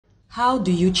How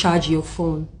do you charge your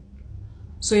phone?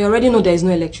 So you already know there is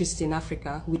no electricity in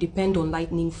Africa. We depend on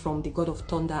lightning from the god of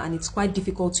thunder, and it's quite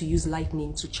difficult to use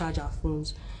lightning to charge our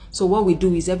phones. So what we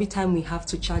do is every time we have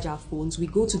to charge our phones, we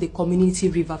go to the community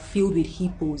river filled with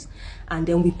hippos, and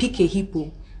then we pick a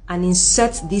hippo and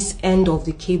insert this end of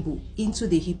the cable into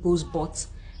the hippo's butt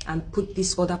and put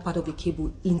this other part of the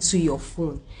cable into your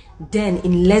phone. Then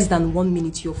in less than 1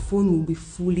 minute, your phone will be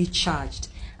fully charged.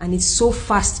 And it's so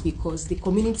fast because the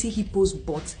community hippo's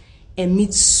butt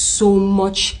emits so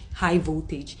much high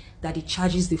voltage that it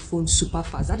charges the phone super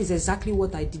fast. That is exactly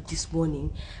what I did this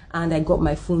morning, and I got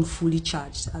my phone fully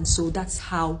charged. And so that's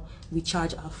how we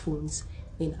charge our phones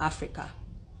in Africa.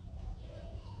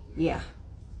 Yeah.